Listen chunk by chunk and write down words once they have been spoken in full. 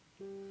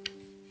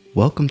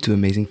Welcome to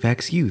Amazing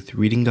Facts Youth,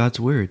 reading God's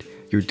Word,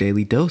 your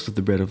daily dose of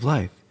the bread of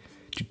life.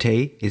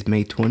 Today is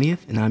May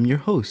 20th, and I'm your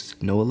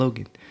host, Noah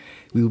Logan.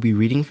 We will be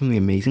reading from the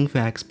Amazing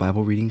Facts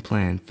Bible Reading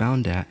Plan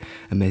found at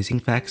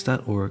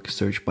amazingfacts.org,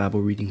 search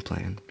Bible Reading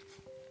Plan.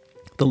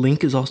 The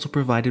link is also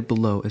provided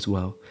below as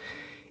well.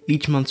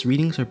 Each month's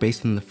readings are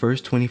based on the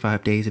first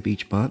 25 days of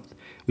each month,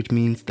 which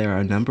means there are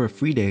a number of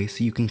free days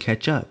so you can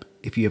catch up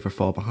if you ever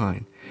fall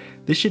behind.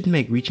 This should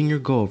make reaching your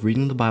goal of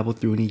reading the Bible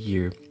through in a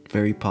year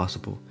very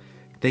possible.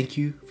 Thank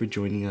you for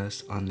joining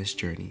us on this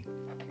journey.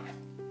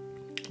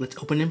 Let's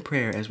open in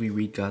prayer as we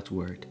read God's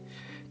Word.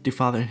 Dear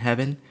Father in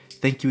heaven,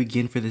 thank you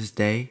again for this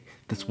day,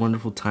 this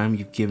wonderful time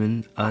you've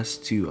given us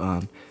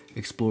to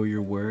explore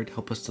your Word.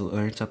 Help us to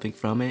learn something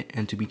from it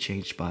and to be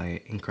changed by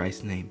it. In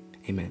Christ's name,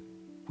 amen.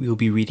 We will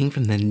be reading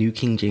from the New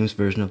King James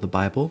Version of the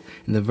Bible,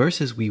 and the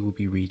verses we will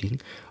be reading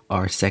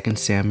are 2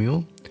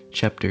 Samuel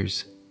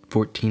chapters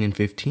 14 and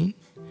 15,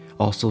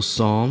 also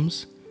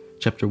Psalms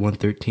chapter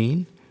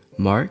 113,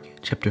 Mark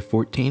chapter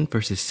 14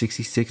 verses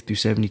 66 through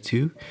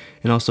 72,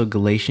 and also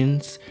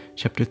Galatians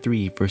chapter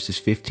 3 verses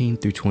 15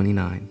 through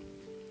 29.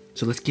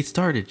 So let's get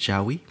started,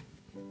 shall we?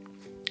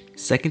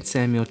 2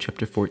 Samuel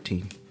chapter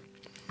 14.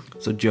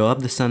 So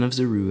Joab the son of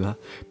Zeruiah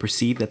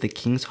perceived that the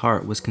king's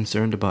heart was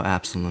concerned about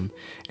Absalom,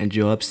 and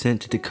Joab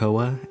sent to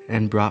Tekoa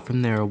and brought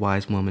from there a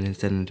wise woman and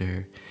said unto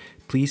her,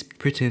 Please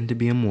pretend to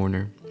be a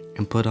mourner,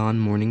 and put on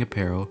mourning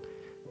apparel.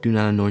 Do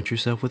not anoint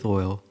yourself with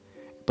oil,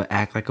 but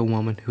act like a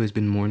woman who has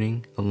been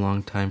mourning a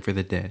long time for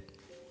the dead.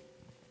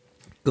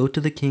 Go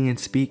to the king and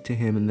speak to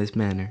him in this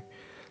manner.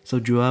 So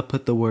Joab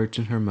put the words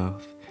in her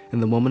mouth,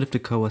 and the woman of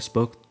Tekoa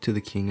spoke to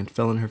the king and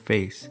fell on her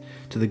face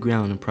to the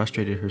ground and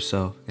prostrated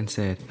herself and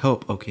said,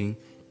 Help, O king.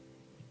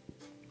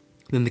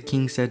 Then the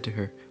king said to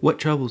her, What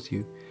troubles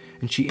you?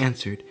 And she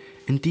answered,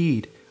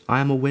 Indeed, I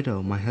am a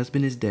widow, my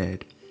husband is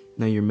dead.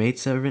 Now your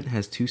maidservant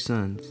has 2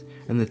 sons,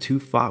 and the 2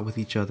 fought with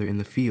each other in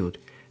the field,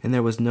 and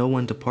there was no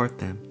one to part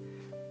them.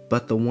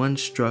 But the one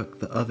struck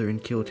the other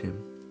and killed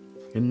him.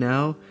 And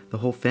now the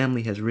whole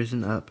family has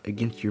risen up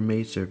against your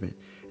maidservant,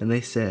 and they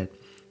said,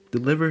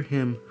 Deliver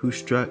him who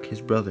struck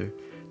his brother,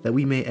 that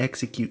we may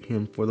execute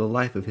him for the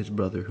life of his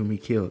brother whom he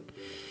killed,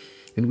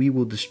 and we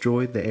will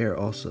destroy the heir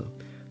also.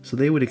 So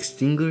they would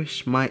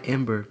extinguish my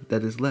ember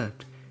that is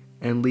left,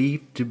 and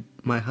leave to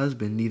my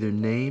husband neither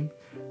name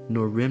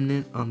nor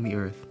remnant on the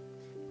earth.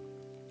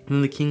 And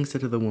then the king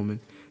said to the woman,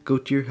 Go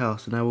to your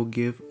house, and I will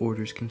give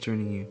orders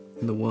concerning you.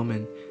 And the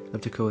woman of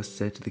Tekoa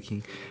said to the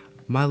king,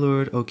 My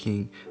lord, O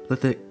king,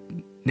 let the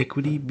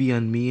iniquity be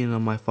on me and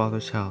on my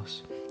father's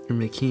house, and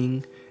may the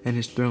king and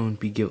his throne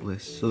be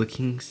guiltless. So the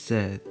king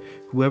said,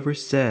 Whoever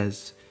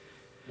says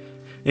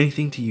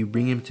anything to you,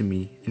 bring him to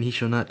me, and he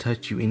shall not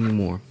touch you any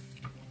more.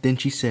 Then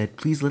she said,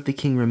 Please let the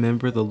king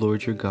remember the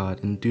Lord your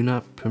God, and do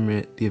not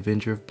permit the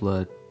avenger of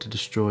blood to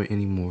destroy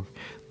any more,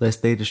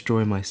 lest they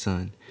destroy my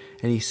son.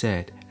 And he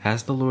said,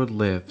 As the Lord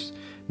lives,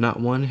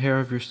 not one hair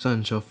of your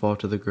son shall fall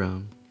to the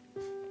ground.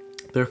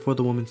 Therefore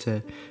the woman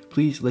said,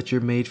 Please let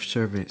your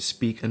maidservant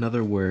speak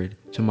another word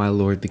to my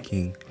lord the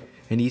king.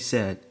 And he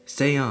said,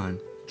 Say on.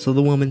 So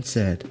the woman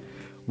said,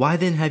 Why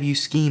then have you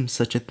schemed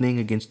such a thing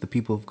against the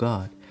people of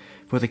God?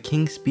 For the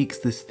king speaks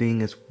this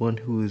thing as one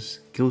who is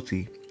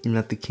guilty, and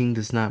that the king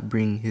does not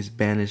bring his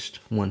banished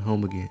one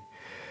home again.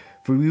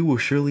 For we will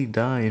surely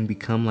die and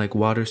become like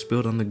water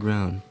spilled on the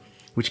ground,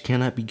 which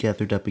cannot be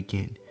gathered up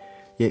again.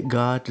 Yet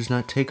God does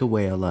not take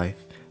away a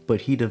life,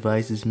 but he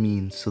devises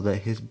means so that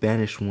his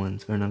banished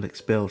ones are not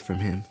expelled from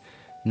him.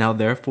 Now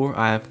therefore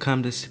I have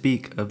come to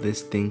speak of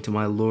this thing to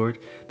my lord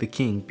the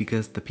king,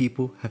 because the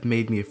people have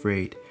made me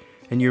afraid.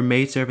 And your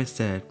maidservant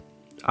said,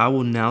 I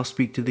will now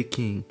speak to the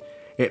king.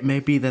 It may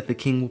be that the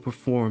king will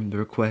perform the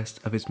request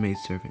of his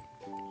maidservant.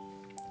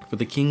 For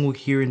the king will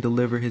hear and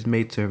deliver his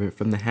maidservant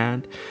from the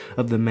hand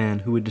of the man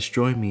who would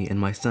destroy me and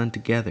my son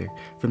together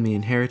from the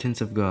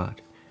inheritance of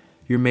God.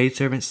 Your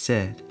maidservant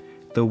said,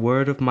 The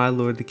word of my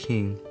lord the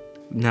king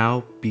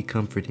now be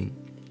comforting.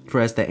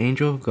 For as the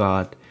angel of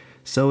God,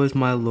 so is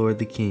my lord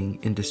the king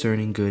in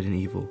discerning good and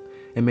evil.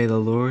 And may the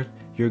Lord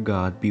your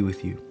God be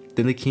with you.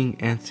 Then the king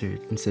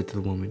answered and said to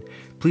the woman,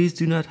 Please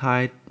do not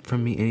hide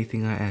from me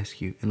anything I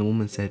ask you. And the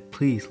woman said,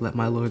 Please let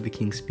my lord the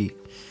king speak.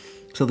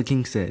 So the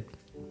king said,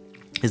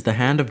 Is the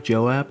hand of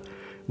Joab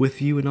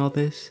with you in all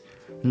this?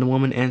 And the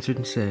woman answered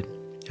and said,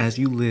 As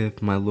you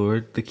live, my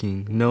lord the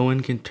king, no one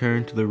can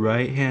turn to the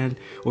right hand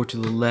or to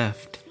the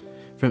left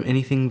from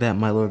anything that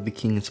my lord the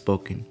king has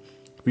spoken.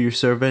 For your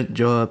servant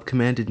Joab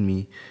commanded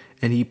me,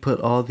 and he put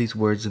all these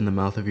words in the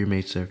mouth of your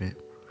maidservant.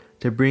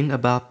 To bring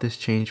about this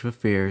change of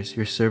affairs,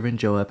 your servant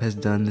Joab has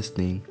done this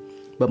thing.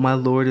 But my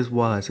lord is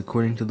wise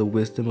according to the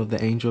wisdom of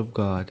the angel of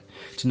God,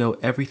 to know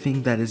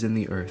everything that is in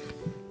the earth.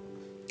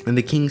 And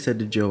the king said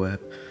to Joab,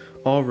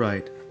 All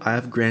right, I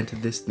have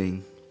granted this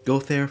thing. Go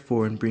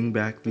therefore and bring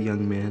back the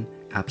young man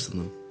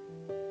Absalom.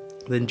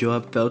 Then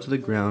Joab fell to the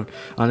ground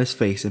on his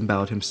face and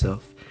bowed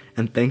himself,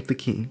 and thanked the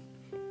king.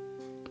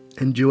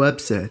 And Joab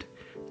said,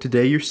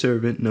 Today your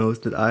servant knows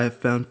that I have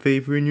found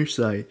favor in your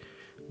sight,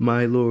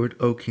 my lord,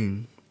 O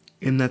king.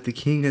 and that the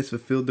king has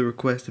fulfilled the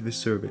request of his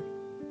servant."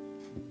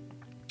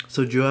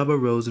 So Joab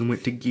arose and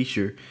went to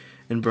Geshur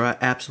and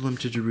brought Absalom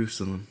to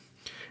Jerusalem.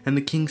 And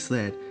the king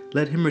said,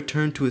 "Let him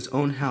return to his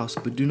own house,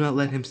 but do not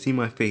let him see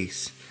my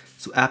face."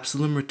 So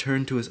Absalom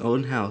returned to his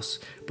own house,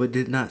 but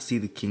did not see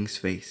the king's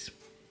face.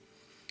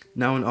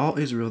 Now in all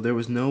Israel there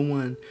was no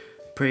one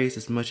praised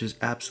as much as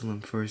Absalom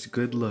for his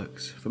good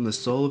looks. From the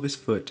sole of his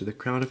foot to the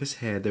crown of his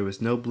head there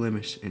was no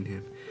blemish in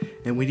him.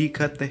 And when he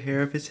cut the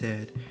hair of his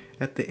head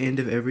at the end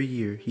of every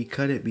year, he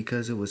cut it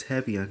because it was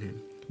heavy on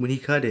him. When he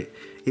cut it,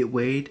 it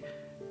weighed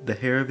the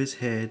hair of his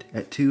head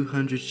at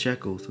 200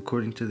 shekels,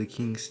 according to the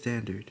king's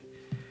standard.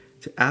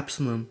 To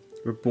Absalom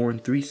were born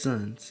 3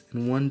 sons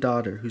and 1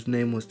 daughter, whose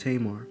name was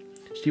Tamar.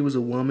 She was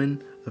a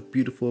woman of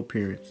beautiful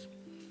appearance.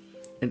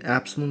 And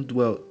Absalom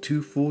dwelt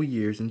 2 full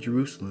years in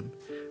Jerusalem,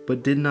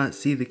 but did not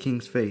see the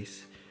king's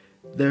face.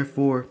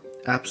 Therefore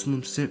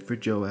Absalom sent for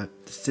Joab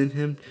to send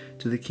him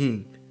to the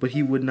king, but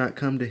he would not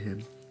come to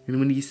him. And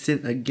when he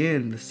sent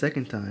again the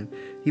second time,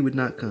 he would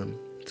not come.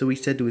 So he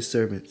said to his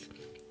servants,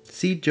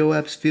 "See,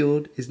 Joab's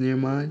field is near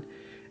mine,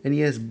 and he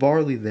has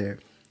barley there.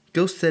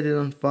 Go set it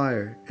on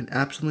fire." And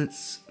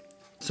Absalom's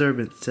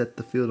servants set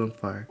the field on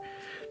fire.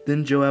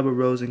 Then Joab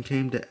arose and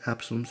came to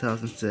Absalom's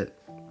house and said,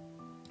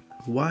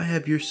 "Why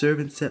have your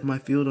servants set my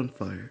field on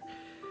fire?"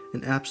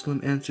 And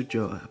Absalom answered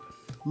Joab,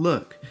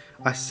 "Look,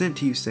 I sent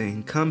to you,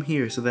 saying, 'Come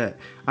here, so that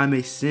I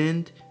may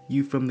send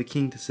you from the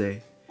king to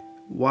say,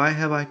 why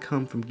have I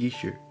come from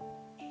Geshur?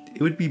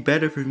 It would be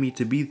better for me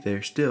to be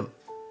there still.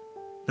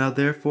 Now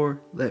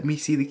therefore let me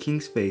see the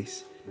king's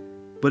face.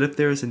 But if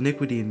there is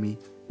iniquity in me,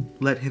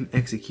 let him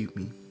execute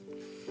me.'"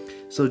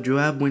 So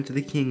Joab went to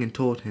the king and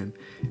told him.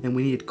 And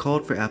when he had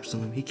called for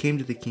Absalom, he came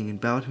to the king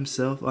and bowed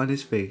himself on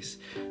his face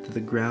to the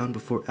ground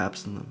before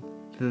Absalom.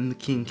 Then the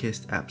king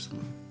kissed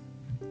Absalom.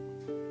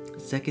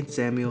 2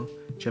 Samuel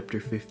chapter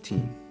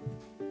 15.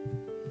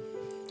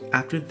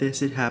 After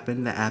this it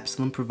happened that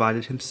Absalom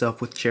provided himself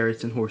with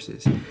chariots and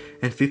horses,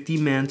 and 50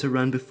 men to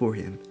run before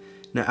him.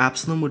 Now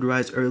Absalom would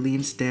rise early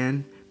and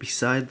stand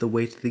beside the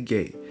way to the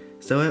gate.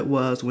 So it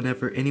was,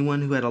 whenever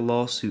anyone who had a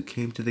lawsuit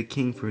came to the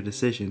king for a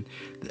decision,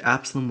 that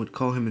Absalom would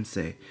call him and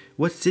say,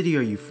 "What city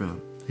are you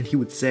from?" And he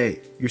would say,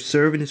 "Your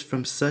servant is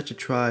from such a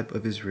tribe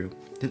of Israel."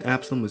 Then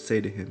Absalom would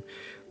say to him,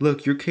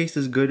 "Look, your case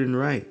is good and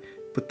right,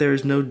 but there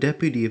is no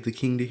deputy of the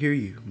king to hear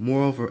you."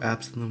 Moreover,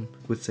 Absalom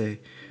would say,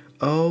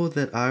 "Oh,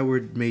 that I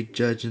were made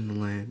judge in the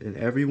land, and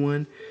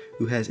everyone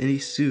who has any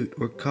suit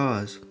or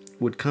cause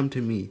would come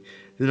to me,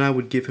 then I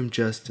would give him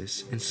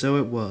justice." And so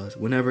it was,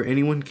 whenever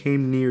anyone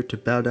came near to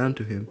bow down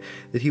to him,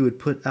 that he would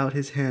put out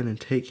his hand and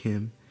take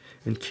him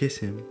and kiss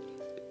him.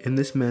 In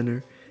this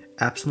manner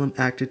Absalom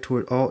acted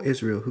toward all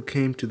Israel who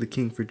came to the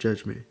king for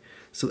judgment.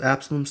 So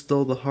Absalom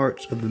stole the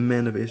hearts of the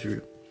men of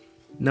Israel.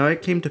 Now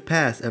it came to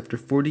pass after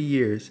 40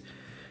 years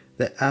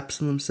that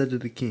Absalom said to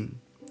the king,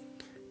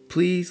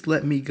 "Please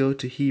let me go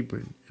to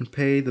Hebron and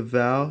pay the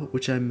vow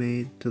which I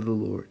made to the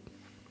Lord.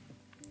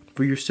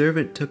 For your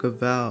servant took a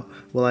vow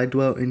while I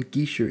dwelt in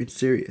Geshur in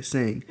Syria,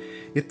 saying,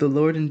 'If the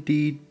Lord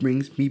indeed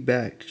brings me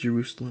back to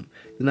Jerusalem,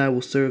 then I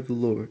will serve the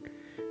Lord.'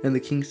 And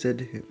the king said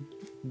to him,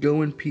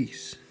 'Go in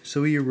peace.'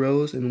 So he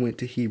arose and went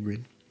to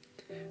Hebron.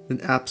 Then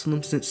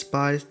Absalom sent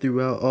spies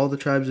throughout all the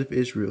tribes of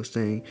Israel,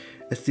 saying,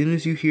 'As soon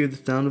as you hear the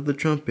sound of the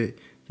trumpet,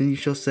 then you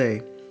shall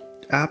say,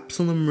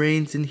 Absalom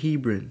reigns in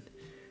Hebron.'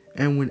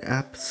 And when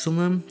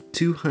Absalom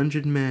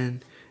 200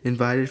 men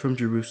invited from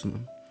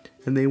Jerusalem,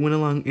 and they went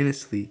along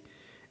innocently,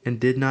 and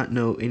did not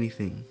know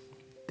anything.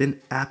 Then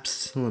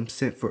Absalom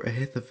sent for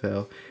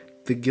Ahithophel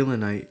the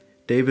Gilonite,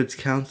 David's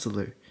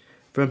counselor,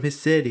 from his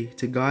city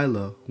to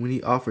Gilo when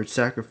he offered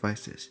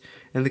sacrifices.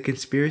 And the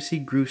conspiracy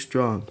grew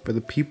strong, for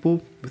the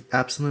people with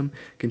Absalom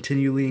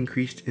continually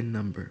increased in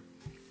number.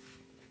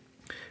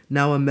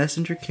 Now a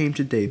messenger came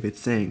to David,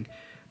 saying,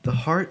 'The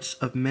hearts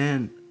of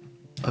men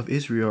of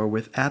Israel are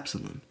with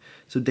Absalom.'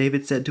 So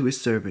David said to his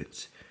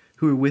servants,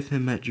 who were with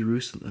him at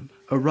Jerusalem,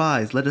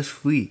 'Arise, let us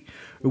flee,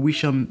 or we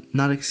shall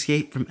not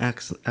escape from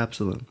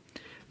Absalom.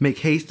 Make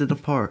haste and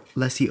depart,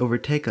 lest he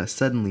overtake us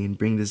suddenly and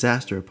bring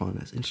disaster upon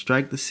us, and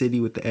strike the city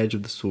with the edge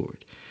of the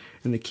sword.'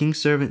 And the king's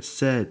servants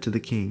said to the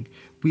king,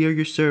 'We are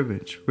your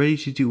servants, ready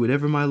to do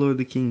whatever my lord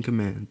the king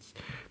commands.'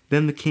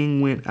 Then the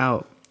king went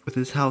out with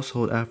his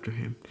household after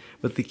him,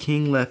 but the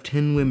king left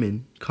 10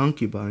 women,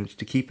 concubines,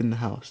 to keep in the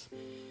house.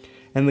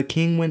 And the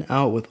king went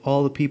out with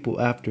all the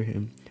people after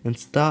him, and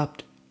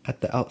stopped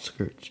at the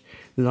outskirts.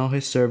 Then all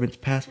his servants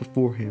passed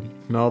before him,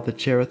 and all the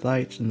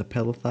Cherethites and the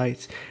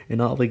Pelethites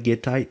and all the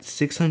Gittites,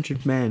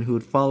 600 men who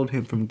had followed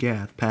him from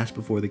Gath, passed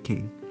before the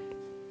king.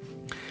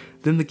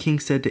 Then the king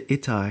said to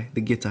Ittai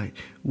the Gittite,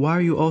 'Why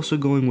are you also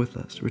going with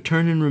us?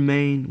 Return and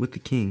remain with the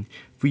king,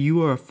 for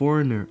you are a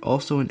foreigner,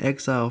 also an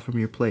exile from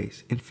your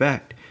place. In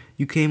fact,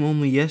 you came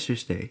only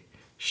yesterday.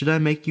 Should I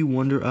make you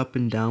wander up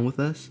and down with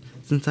us,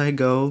 since I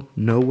go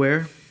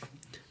nowhere?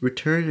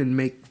 Return and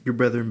make your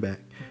brethren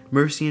back.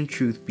 Mercy and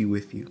truth be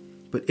with you.'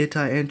 But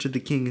Ittai answered the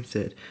king and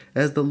said,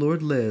 'As the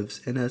Lord lives,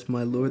 and as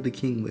my lord the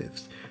king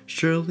lives,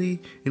 surely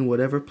in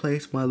whatever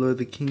place my lord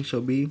the king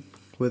shall be,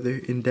 whether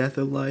in death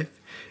or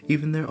life,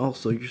 even there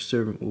also your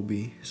servant will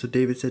be. So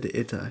David said to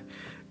Ittai,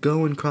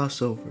 Go and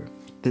cross over.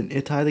 Then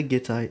Ittai the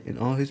Gittite and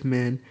all his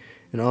men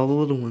and all the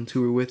little ones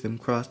who were with him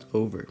crossed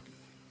over.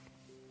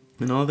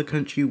 And all the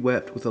country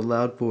wept with a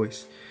loud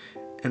voice,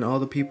 and all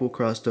the people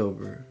crossed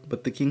over.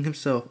 But the king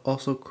himself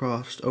also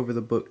crossed over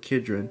the brook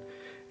Kidron,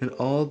 and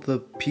all the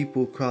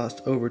people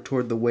crossed over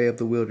toward the way of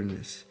the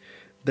wilderness.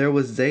 There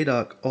was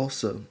Zadok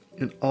also,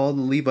 and all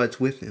the Levites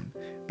with him,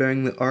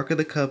 bearing the ark of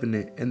the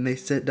covenant, and they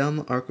set down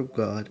the ark of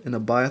God, and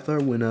Abiathar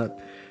went up,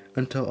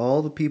 until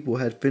all the people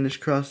had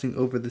finished crossing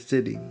over the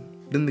city.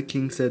 Then the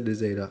king said to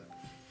Zadok,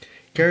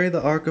 Carry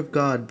the ark of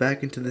God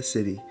back into the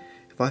city.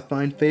 If I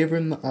find favor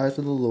in the eyes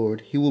of the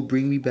Lord, he will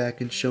bring me back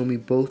and show me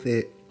both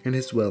it and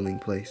his dwelling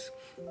place.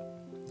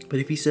 But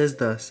if he says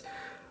thus,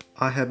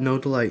 I have no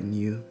delight in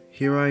you,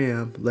 here I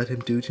am, let him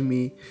do to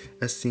me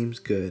as seems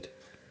good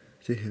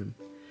to him.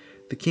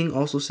 The king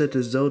also said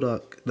to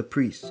Zadok the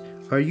priest,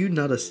 Are you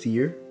not a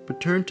seer?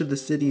 Return to the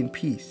city in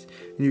peace,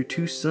 and your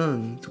 2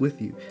 sons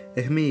with you,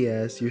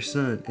 Ahimaaz your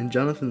son, and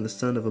Jonathan the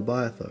son of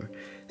Abiathar.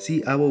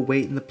 See, I will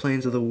wait in the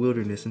plains of the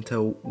wilderness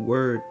until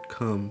word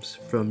comes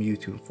from you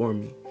to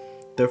inform me.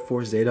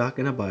 Therefore Zadok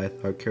and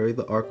Abiathar carried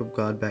the ark of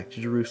God back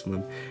to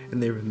Jerusalem,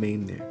 and they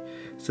remained there.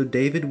 So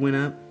David went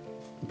up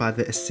by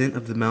the ascent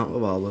of the Mount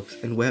of Olives,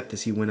 and wept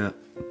as he went up.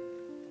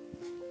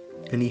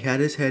 And he had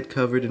his head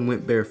covered and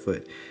went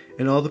barefoot,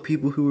 and all the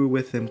people who were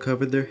with him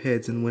covered their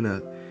heads and went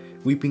up,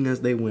 weeping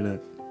as they went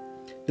up.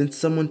 Then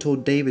someone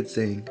told David,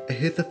 saying,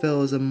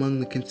 Ahithophel is among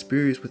the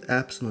conspirators with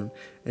Absalom.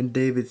 And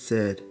David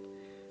said,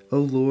 O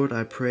Lord,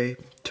 I pray,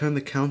 turn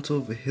the counsel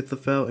of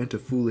Ahithophel into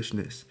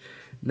foolishness.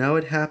 Now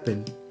it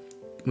happened,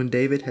 when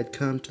David had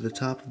come to the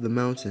top of the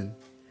mountain,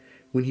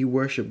 when he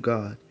worshipped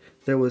God,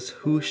 there was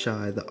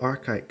Hushai the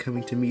Archite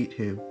coming to meet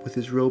him, with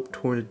his robe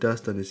torn to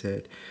dust on his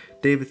head.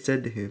 David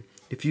said to him,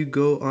 If you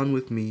go on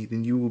with me,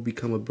 then you will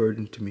become a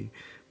burden to me.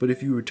 But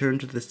if you return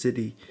to the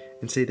city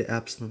and say to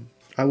Absalom,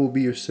 I will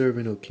be your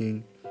servant, O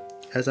king,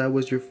 as I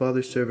was your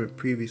father's servant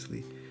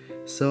previously,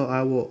 so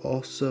I will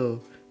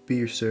also be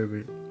your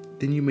servant.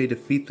 Then you may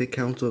defeat the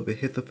counsel of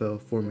Ahithophel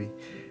for me.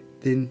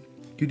 Then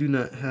you do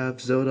not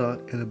have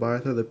Zadok and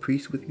Abiathar the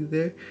priests with you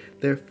there.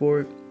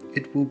 Therefore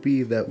it will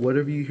be that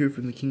whatever you hear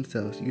from the king's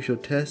house, you shall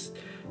test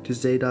to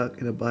Zadok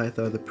and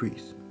Abiathar the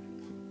priests.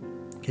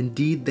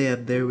 Indeed, they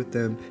have there with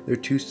them their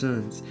 2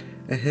 sons,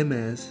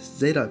 Ahimaaz,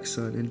 Zadok's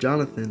son, and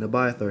Jonathan,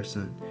 Abiathar's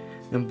son.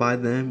 And by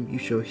them you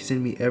shall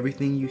send me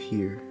everything you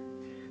hear.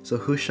 So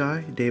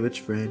Hushai, David's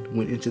friend,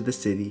 went into the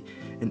city,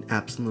 and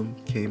Absalom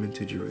came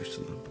into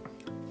Jerusalem.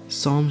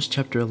 Psalms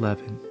chapter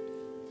 11.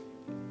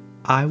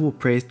 I will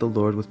praise the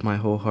Lord with my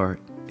whole heart,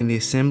 in the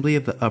assembly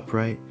of the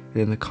upright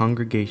and in the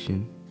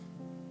congregation.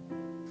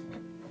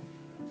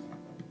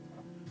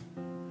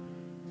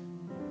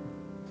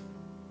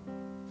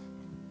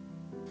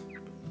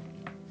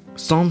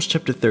 Psalms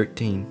chapter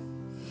 13.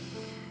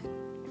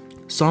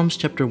 Psalms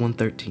chapter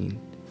 113.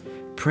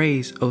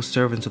 Praise, O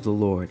servants of the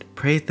Lord.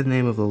 Praise the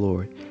name of the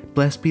Lord.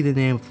 Blessed be the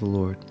name of the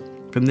Lord.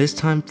 From this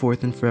time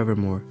forth and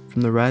forevermore,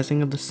 from the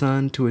rising of the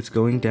sun to its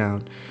going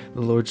down,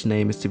 the Lord's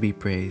name is to be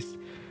praised.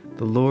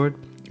 The Lord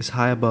is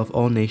high above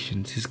all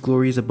nations. His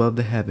glory is above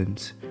the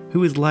heavens.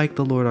 Who is like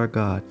the Lord our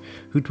God,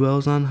 who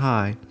dwells on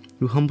high,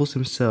 who humbles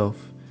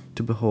himself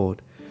to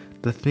behold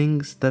the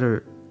things that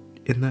are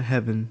in the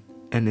heaven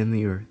and in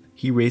the earth?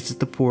 He raises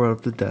the poor out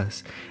of the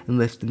dust, and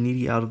lifts the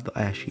needy out of the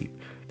ash heap,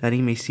 that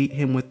he may seat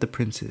him with the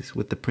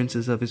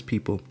princes of his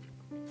people.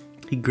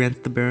 He grants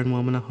the barren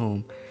woman a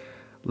home,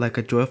 like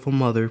a joyful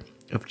mother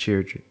of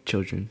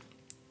children.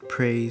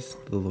 Praise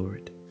the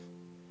Lord.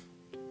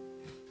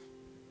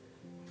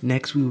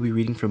 Next, we will be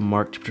reading from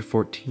Mark chapter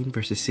 14,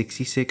 verses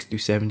 66 through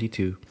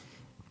 72.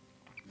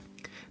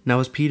 Now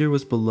as Peter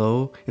was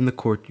below in the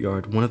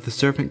courtyard, one of the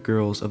servant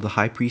girls of the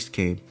high priest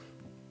came.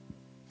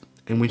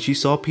 And when she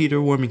saw Peter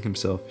warming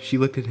himself, she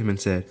looked at him and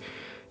said,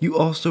 You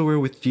also were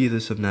with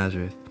Jesus of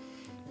Nazareth.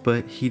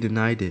 But he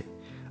denied it.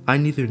 I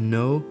neither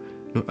know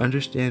nor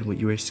understand what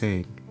you are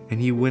saying.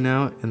 And he went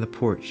out in the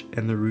porch,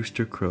 and the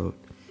rooster crowed.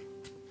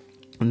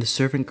 And the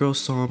servant girl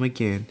saw him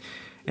again,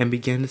 and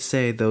began to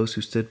say to those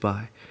who stood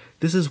by,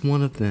 This is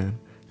one of them.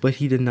 But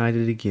he denied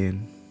it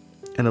again.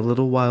 And a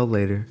little while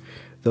later,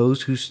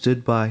 those who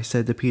stood by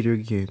said to Peter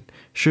again,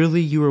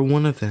 Surely you are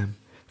one of them,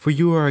 for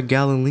you are a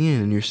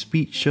Galilean, and your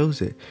speech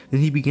shows it.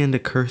 Then he began to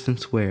curse and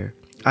swear,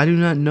 I do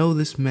not know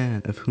this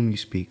man of whom you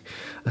speak.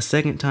 A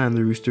second time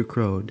the rooster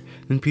crowed.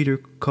 Then Peter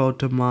called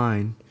to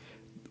mind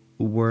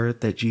a word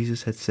that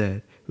Jesus had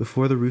said,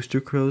 Before the rooster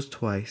crows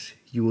twice,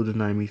 you will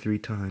deny me 3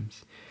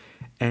 times.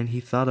 And he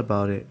thought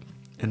about it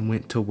and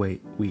went to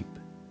weep.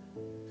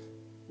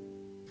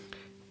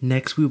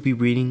 Next we will be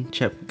reading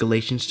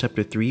Galatians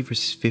chapter 3,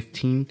 verses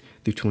 15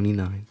 through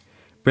 29.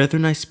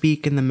 Brethren, I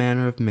speak in the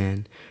manner of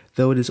men,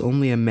 though it is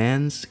only a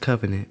man's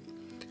covenant,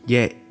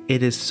 yet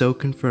it is so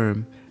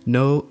confirmed,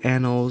 no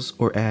annuls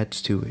or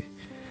adds to it.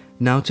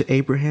 Now to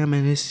Abraham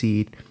and his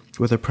seed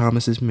were the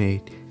promises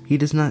made. He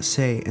does not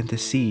say, and to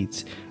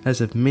seeds, as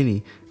of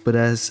many, but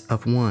as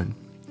of one,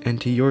 and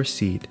to your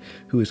seed,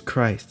 who is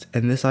Christ.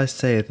 And this I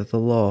say, that the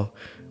law,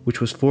 which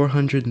was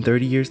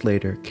 430 years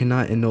later,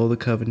 cannot annul the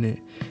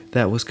covenant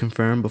that was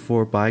confirmed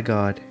before by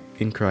God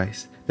in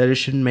Christ, that it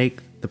should make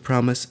the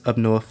promise of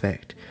no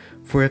effect.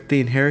 For if the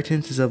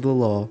inheritance is of the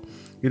law,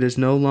 it is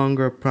no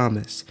longer a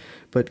promise,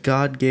 but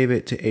God gave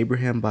it to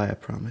Abraham by a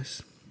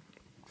promise.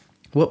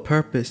 What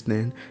purpose,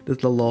 then, does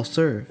the law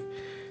serve?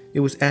 It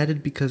was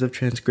added because of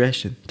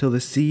transgression, till the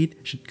seed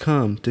should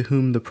come to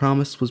whom the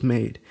promise was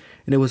made,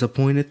 and it was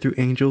appointed through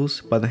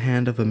angels by the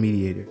hand of a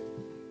mediator.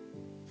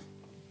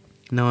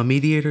 Now a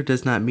mediator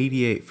does not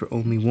mediate for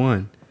only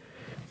one,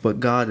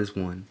 but God is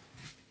one.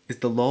 Is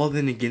the law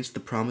then against the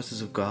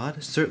promises of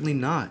God? Certainly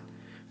not.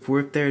 For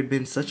if there had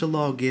been such a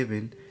law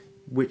given,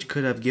 which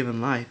could have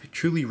given life,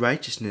 truly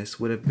righteousness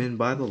would have been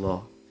by the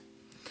law.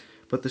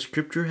 But the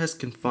Scripture has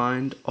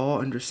confined all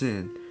under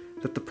sin,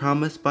 that the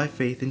promise by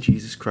faith in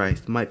Jesus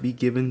Christ might be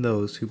given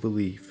those who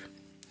believe.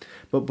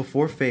 But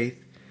before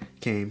faith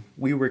came,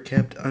 we were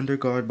kept under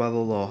guard by the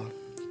law,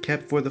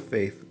 kept for the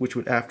faith which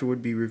would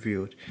afterward be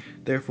revealed.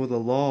 Therefore the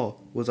law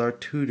was our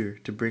tutor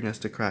to bring us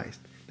to Christ,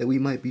 that we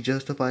might be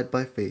justified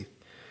by faith.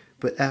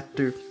 But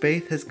after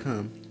faith has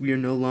come, we are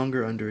no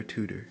longer under a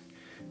tutor.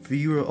 For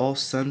you are all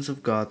sons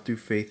of God through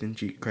faith in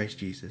Christ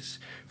Jesus.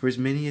 For as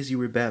many as you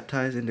were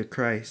baptized into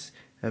Christ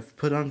have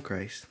put on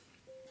Christ.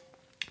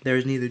 There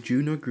is neither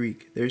Jew nor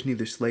Greek, there is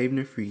neither slave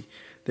nor free,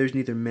 there is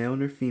neither male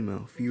nor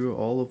female, for you are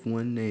all of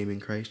one name in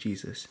Christ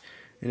Jesus.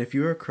 And if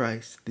you are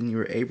Christ, then you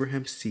are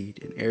Abraham's seed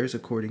and heirs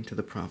according to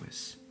the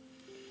promise.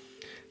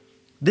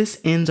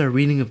 This ends our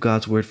reading of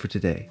God's word for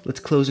today.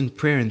 Let's close in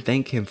prayer and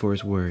thank Him for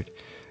His word.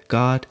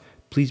 God,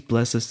 please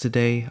bless us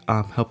today.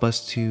 Help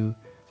us to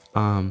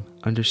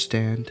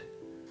understand.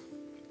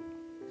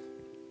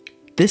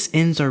 This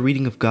ends our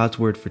reading of God's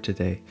word for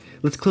today.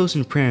 Let's close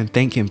in prayer and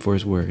thank Him for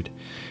His word.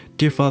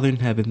 Dear Father in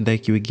heaven,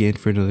 thank you again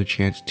for another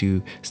chance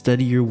to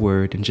study your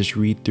word and just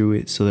read through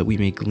it so that we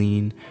may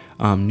glean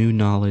new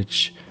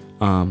knowledge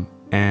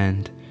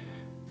and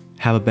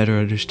have a better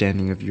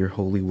understanding of your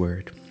holy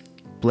word.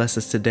 Bless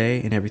us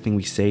today in everything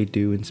we say,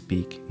 do, and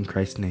speak. In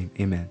Christ's name,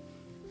 amen.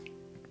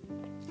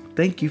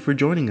 Thank you for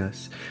joining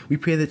us. We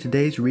pray that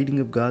today's reading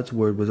of God's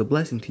word was a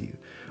blessing to you.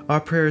 Our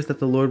prayer is that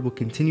the Lord will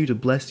continue to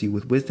bless you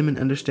with wisdom and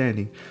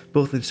understanding,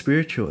 both in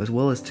spiritual as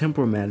well as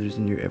temporal matters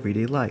in your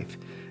everyday life.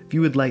 If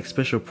you would like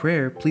special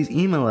prayer, please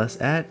email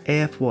us at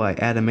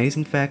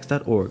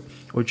afy@amazingfacts.org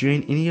or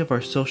join any of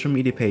our social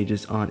media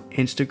pages on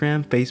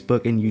Instagram,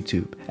 Facebook, and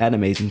YouTube at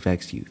Amazing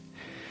Facts Youth.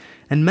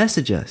 And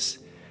message us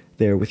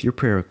there with your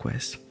prayer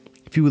requests.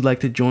 If you would like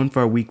to join for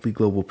our weekly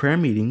global prayer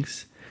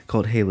meetings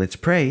called Hey Let's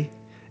Pray,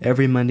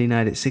 every Monday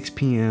night at 6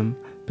 p.m.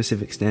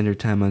 Pacific Standard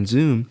Time on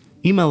Zoom,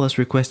 email us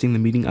requesting the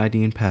meeting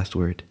ID and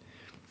password.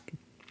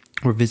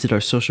 Or visit our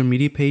social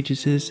media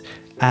pages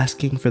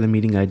asking for the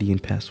meeting ID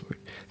and password.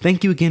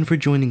 Thank you again for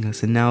joining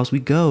us, and now as we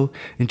go,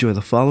 enjoy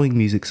the following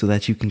music so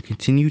that you can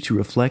continue to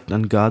reflect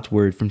on God's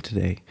word from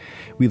today.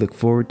 We look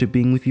forward to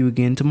being with you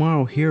again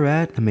tomorrow here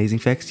at Amazing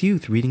Facts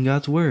Youth, reading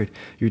God's word,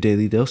 your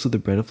daily dose of the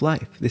bread of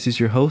life. This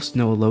is your host,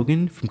 Noah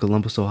Logan from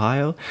Columbus,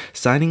 Ohio,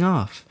 signing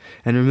off.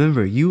 And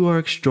remember, you are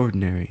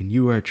extraordinary and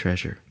you are a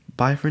treasure.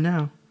 Bye for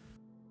now.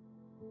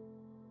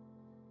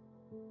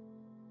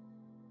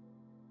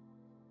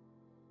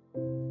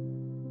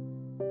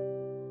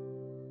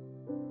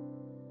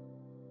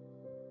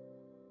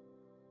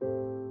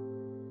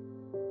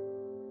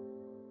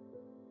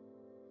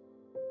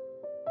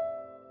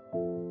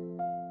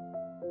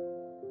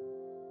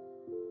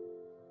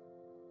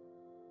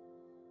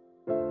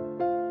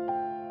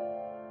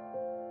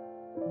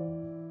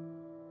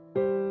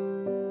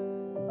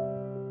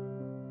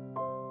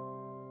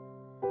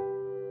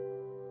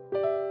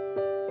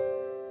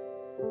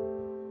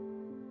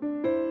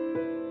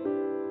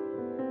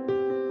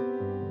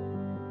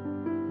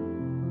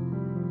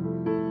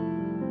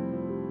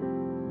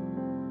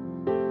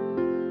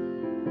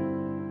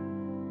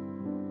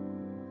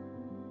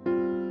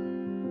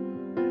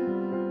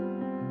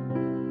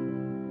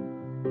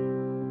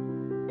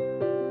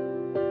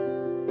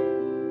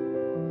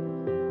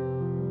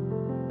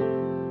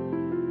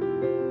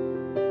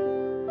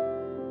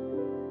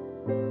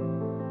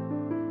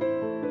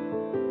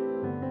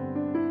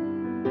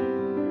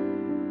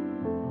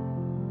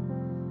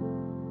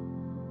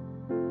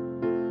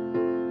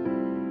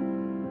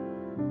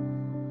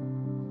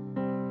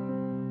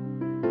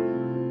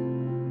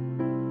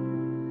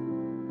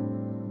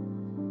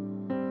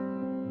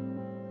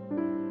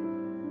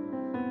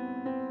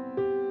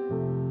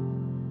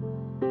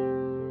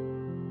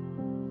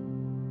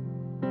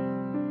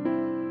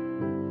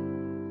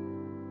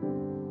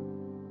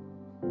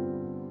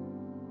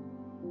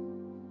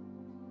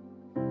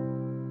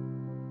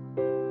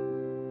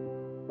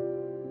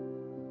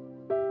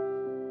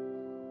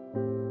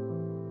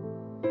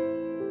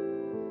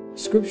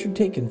 Scripture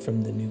taken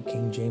from the New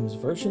King James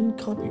Version,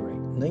 copyright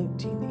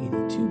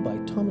 1982 by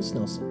Thomas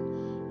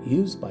Nelson,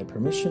 used by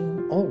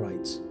permission, all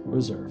rights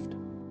reserved.